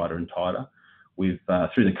tighter and tighter. We've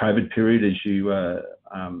through the COVID period, as you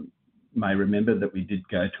may remember, that we did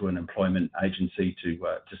go to an employment agency to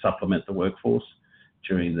supplement the workforce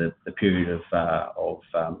during the period of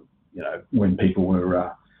when people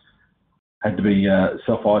were had to be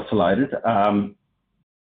self-isolated.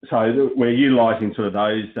 So we're utilising sort of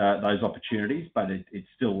those opportunities, but it's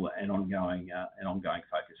still an ongoing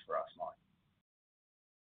focus for us, Mike.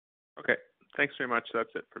 Okay, thanks very much. That's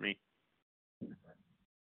it for me.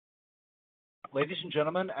 Ladies and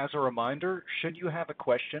gentlemen, as a reminder, should you have a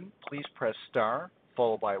question, please press star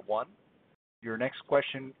followed by 1. Your next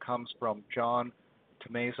question comes from John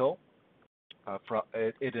Tomaso, from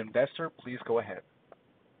an investor. Please go ahead.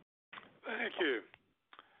 Thank you.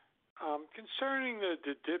 Concerning the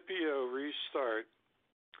Didipio restart,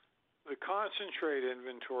 the concentrate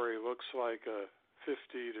inventory looks like a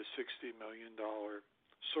 $50 to $60 million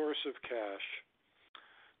source of cash.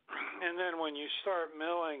 And then when you start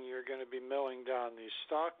milling, you're going to be milling down these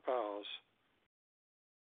stockpiles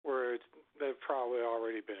where they've probably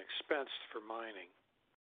already been expensed for mining.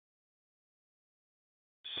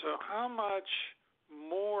 So how much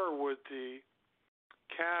more would the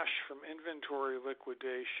cash from inventory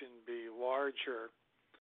liquidation be larger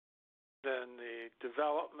than the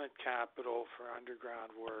development capital for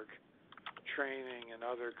underground work, training, and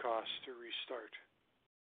other costs to restart?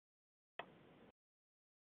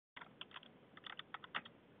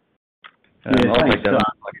 I'll take that.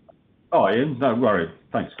 Oh, yeah, no worry.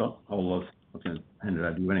 Thanks, Scott. I was going to hand it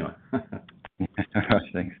over to you anyway.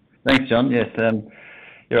 Thanks, John. Yes,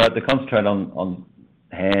 you're right. The concentrate on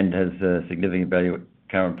hand has significant value at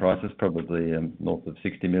current prices, probably north of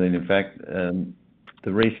 60 million. In fact,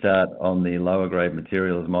 the restart on the lower grade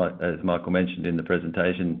material, as Michael mentioned in the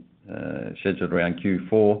presentation, scheduled around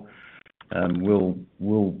Q4,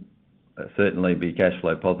 will certainly be cash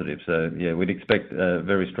flow positive. So yeah, we'd expect a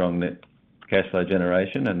very strong net cash flow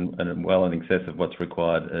generation and well in excess of what's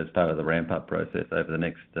required as part of the ramp-up process over the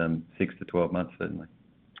next 6 to 12 months, certainly.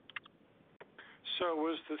 So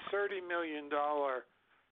was the $30 million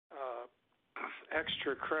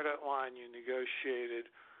extra credit line you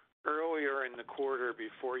negotiated earlier in the quarter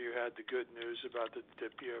before you had the good news about the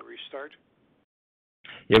Didipio restart?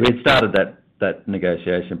 Yeah, we had started that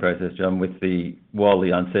negotiation process, John, while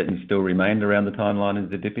the uncertainty still remained around the timeline of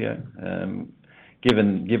the Didipio.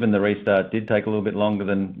 Given the restart did take a little bit longer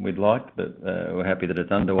than we'd liked, but we're happy that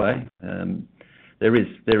it's underway. There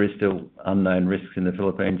is still unknown risks in the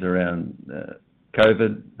Philippines around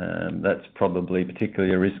COVID. That's probably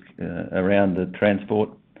particularly a risk around the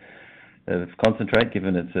transport of concentrate,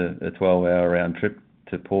 given it's a 12-hour round trip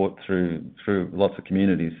to port through lots of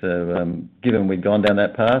communities. So given we'd gone down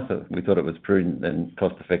that path, we thought it was prudent and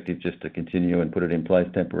cost-effective just to continue and put it in place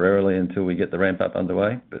temporarily until we get the ramp-up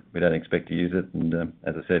underway. But we don't expect to use it, and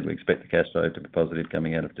as I said, we expect the cash flow to be positive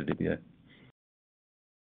coming out of Didipio.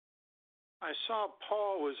 I saw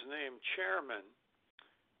Paul was named chairman.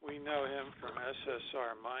 We know him from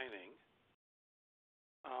SSR Mining.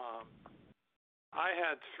 I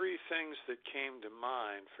had three things that came to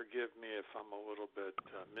mind. Forgive me if I'm a little bit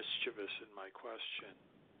mischievous in my question.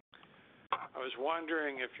 I was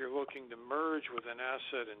wondering if you're looking to merge with an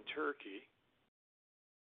asset in Turkey,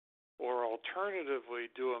 or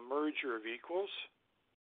alternatively do a merger of equals.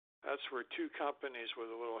 That's where two companies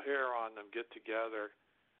with a little hair on them get together,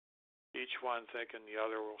 each one thinking the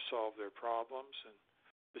other will solve their problems, and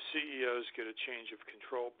the CEOs get a change of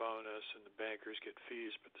control bonus and the bankers get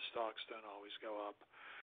fees, but the stocks don't always go up.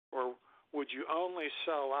 Or would you only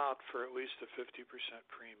sell out for at least a 50%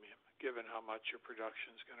 premium, given how much your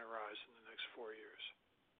production is going to rise in the next 4 years?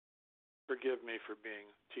 Forgive me for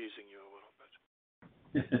teasing you a little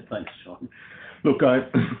bit. Thanks, John. Look,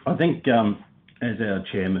 I think as our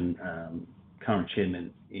chairman, current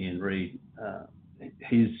chairman, Ian Reid,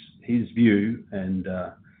 his view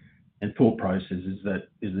and thought process is that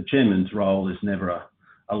the chairman's role is never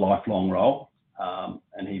a lifelong role,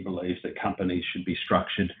 and he believes that companies should be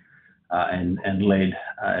structured and led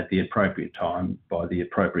at the appropriate time by the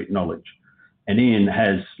appropriate knowledge. And Ian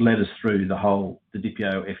has led us through the whole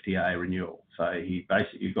Didipio FTA renewal. So he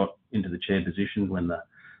basically got into the chair position when the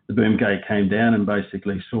boom gate came down and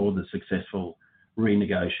basically saw the successful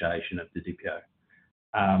renegotiation of Didipio.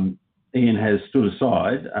 Ian has stood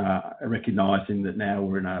aside, recognising that now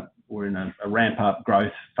we're in a ramp-up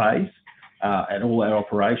growth phase at all our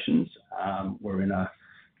operations. We're in a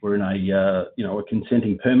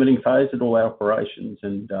consenting permitting phase at all our operations,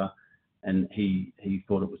 and he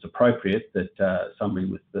thought it was appropriate that somebody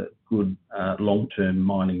with the good long-term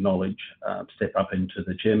mining knowledge step up into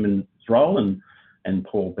the chairman's role, and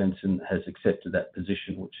Paul Benson has accepted that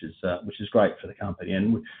position, which is great for the company.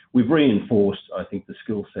 And we've reinforced, I think, the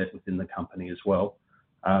skill set within the company as well,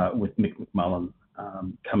 with Mick McMullen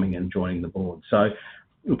coming and joining the board. So,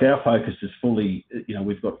 look, our focus is fully,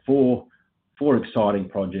 we've got four exciting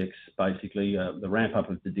projects, basically. The ramp-up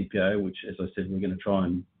of the Didipio, which, as I said, we're going to try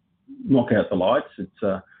and knock out the lights. It's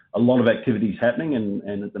a lot of activities happening,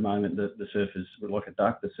 and at the moment, the surface, like a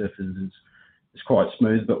duck, the surface is quite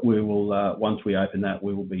smooth, but we will, once we open that,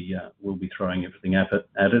 we'll be throwing everything at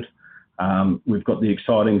it. We've got the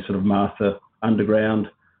exciting sort of Martha underground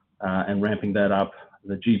and ramping that up,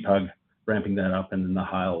 the GPUG ramping that up, and then the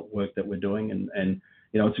Hale work that we're doing. And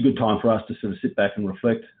it's a good time for us to sort of sit back and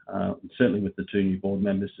reflect, certainly with the two new board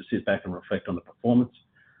members, to sit back and reflect on the performance.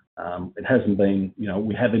 It hasn't been,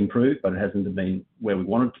 we have improved, but it hasn't been where we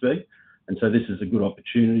want it to be. And so this is a good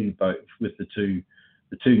opportunity, both with the two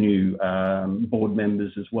new board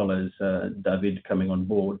members, as well as David coming on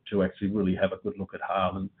board, to actually really have a good look at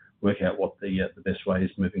Hale and work out what the best way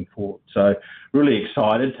is moving forward. So really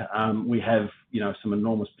excited. We have some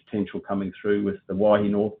enormous potential coming through with the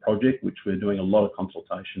Waihi North project, which we're doing a lot of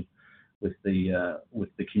consultation with the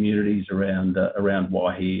communities around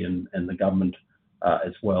Waihi and the government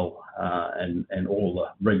as well, and all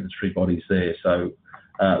the regulatory bodies there. So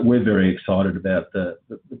we're very excited about the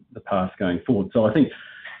path going forward. So I think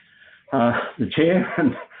the chair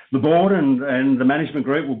and the board and the management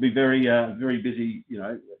group will be very busy,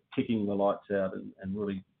 kicking the lights out and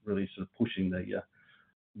really sort of pushing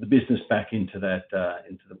the business back into the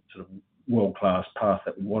sort of world-class path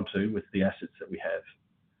that we want to with the assets that we have.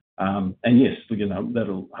 And yes,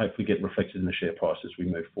 that'll hopefully get reflected in the share price as we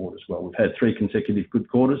move forward as well. We've had 3 consecutive good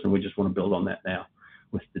quarters, and we just want to build on that now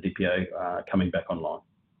with the DPO coming back online.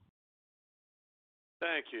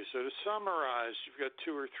 Thank you. So to summarize, you've got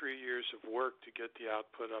 2 or 3 years of work to get the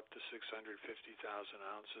output up to 650,000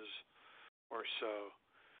 ounces or so,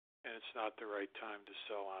 and it's not the right time to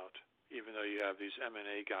sell out, even though you have these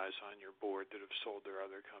M&A guys on your board that have sold their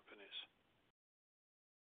other companies.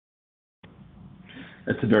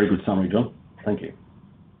 That's a very good summary, John. Thank you.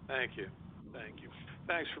 Thank you. Thank you.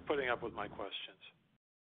 Thanks for putting up with my questions.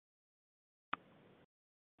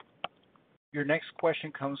 Your next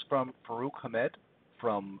question comes from Farouk Ahmed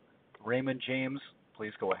from Raymond James.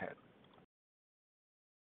 Please go ahead.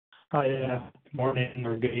 Hi, good morning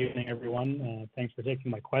or good evening, everyone. Thanks for taking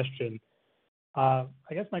my question. I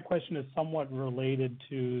guess my question is somewhat related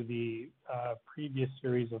to the previous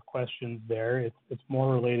series of questions there. It's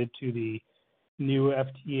more related to the new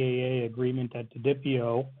FTAA agreement at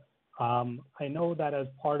Didipio. I know that as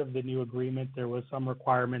part of the new agreement, there was some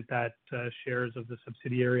requirement that shares of the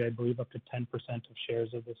subsidiary, I believe up to 10% of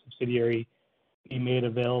shares of the subsidiary, be made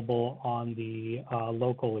available on the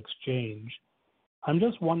local exchange. I'm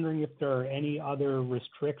just wondering if there are any other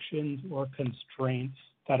restrictions or constraints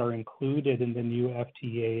that are included in the new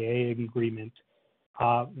FTAA agreement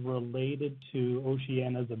related to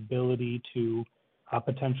Oceana's ability to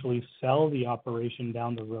potentially sell the operation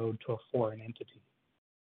down the road to a foreign entity.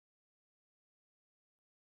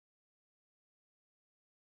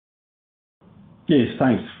 Yes,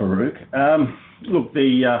 thanks, Farouk. Look,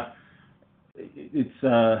 the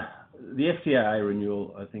FTAA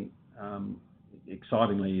renewal, I think,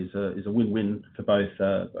 excitingly, is a win-win for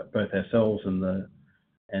both ourselves and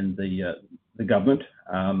the government.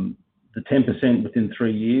 The 10% within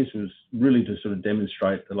 3 years was really to sort of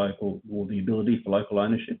demonstrate the ability for local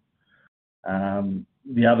ownership.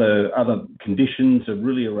 The other conditions are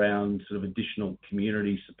really around sort of additional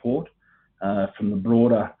community support from the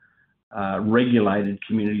broader regulated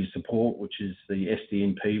community support, which is the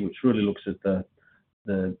SDNP, which really looks at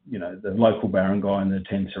the local barangay and the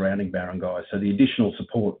 10 surrounding barangays. So the additional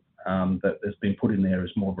support that has been put in there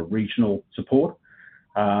is more of a regional support.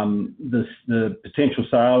 The potential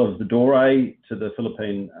sale of the doré to the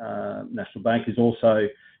Philippine National Bank is also,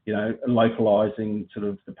 localizing sort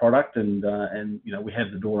of the product, and we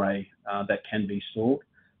have the doré that can be stored.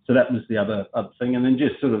 So that was the other thing, and then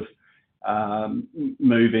just sort of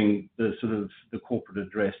moving the corporate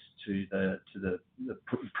address to the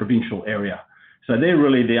provincial area. So they're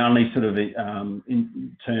really the only sort of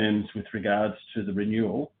in terms with regards to the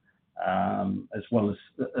renewal, as well as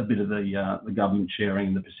a bit of the government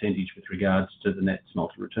sharing the percentage with regards to the net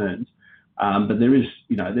smelter returns. But there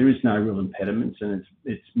is no real impediments, and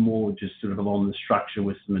it's more just sort of along the structure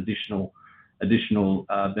with some additional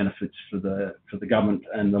benefits for the government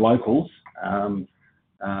and the locals,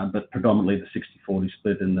 but predominantly the 60-40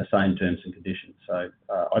 split in the same terms and conditions. So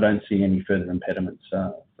I don't see any further impediments,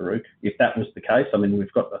 Farouk. If that was the case, I mean,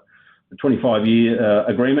 we've got the 25-year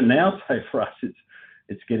agreement now, so for us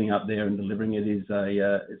it's getting up there and delivering. It is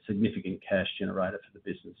a significant cash generator for the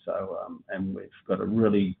business. So and we've got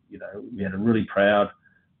we had a really proud,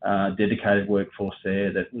 dedicated workforce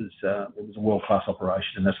there. That was it was a world-class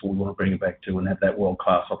operation, and that's what we want to bring it back to, and have that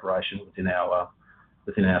world-class operation within our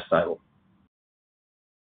stable.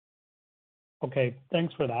 Okay,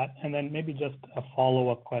 thanks for that. And then maybe just a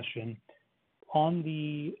follow-up question on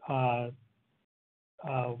the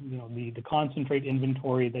the concentrate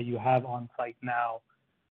inventory that you have on site now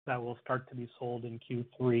that will start to be sold in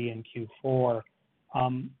Q3 and Q4.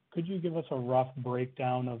 Could you give us a rough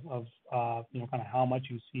breakdown of kind of how much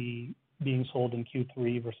you see being sold in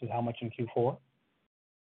Q3 versus how much in Q4?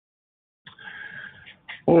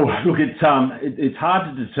 Oh, look, it's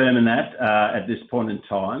hard to determine that at this point in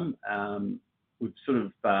time. We've sort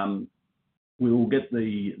of we will get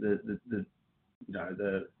the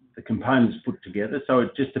components put together, so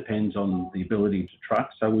it just depends on the ability to truck.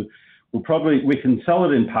 So we can sell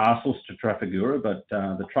it in parcels to Trafigura, but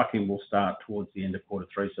the trucking will start towards the end of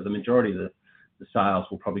Q3. So the majority of the sales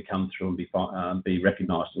will probably come through and be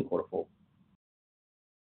recognised in Q4.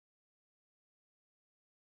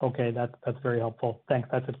 Okay, that's very helpful. Thanks.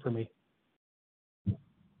 That's it for me.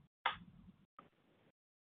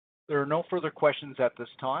 There are no further questions at this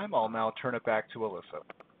time. I'll now turn it back to Alyssa.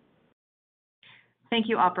 Thank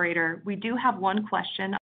you, operator. We do have one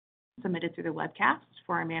question submitted through the webcast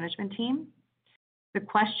for our management team. The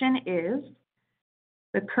question is,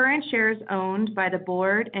 the current shares owned by the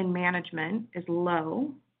board and management is low.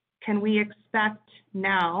 Can we expect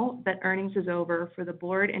now that earnings is over for the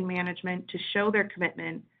board and management to show their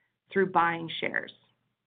commitment through buying shares?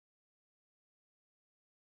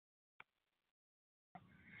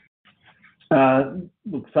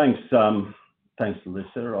 Look, thanks,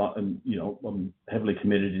 Alyssa. I'm heavily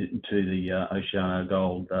committed to the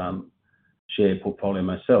OceanaGold share portfolio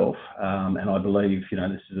myself, and I believe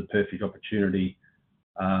this is a perfect opportunity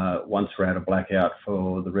once we're out of blackout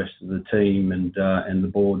for the rest of the team and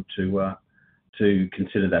the board to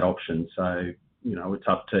consider that option. So it's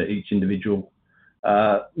up to each individual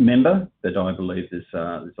member, but I believe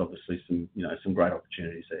there's obviously some great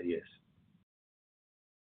opportunities there. Yes.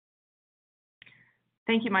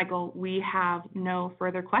 Thank you, Michael. We have no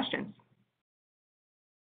further questions.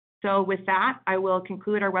 So with that, I will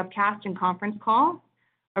conclude our webcast and conference call.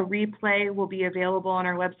 A replay will be available on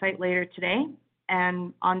our website later today.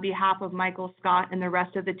 And on behalf of Michael, Scott, and the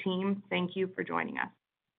rest of the team, thank you for joining us.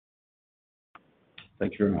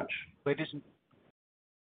 Thank you very much. Ladies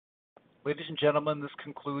and gentlemen, this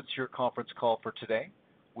concludes your conference call for today.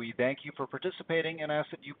 We thank you for participating and ask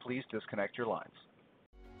that you please disconnect your lines.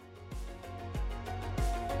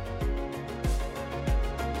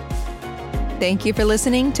 Thank you for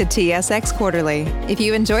listening to TSX Quarterly. If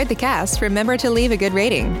you enjoyed the cast, remember to leave a good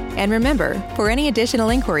rating. And remember, for any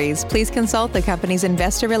additional inquiries, please consult the company's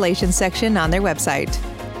investor relations section on their website.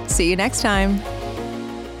 See you next time.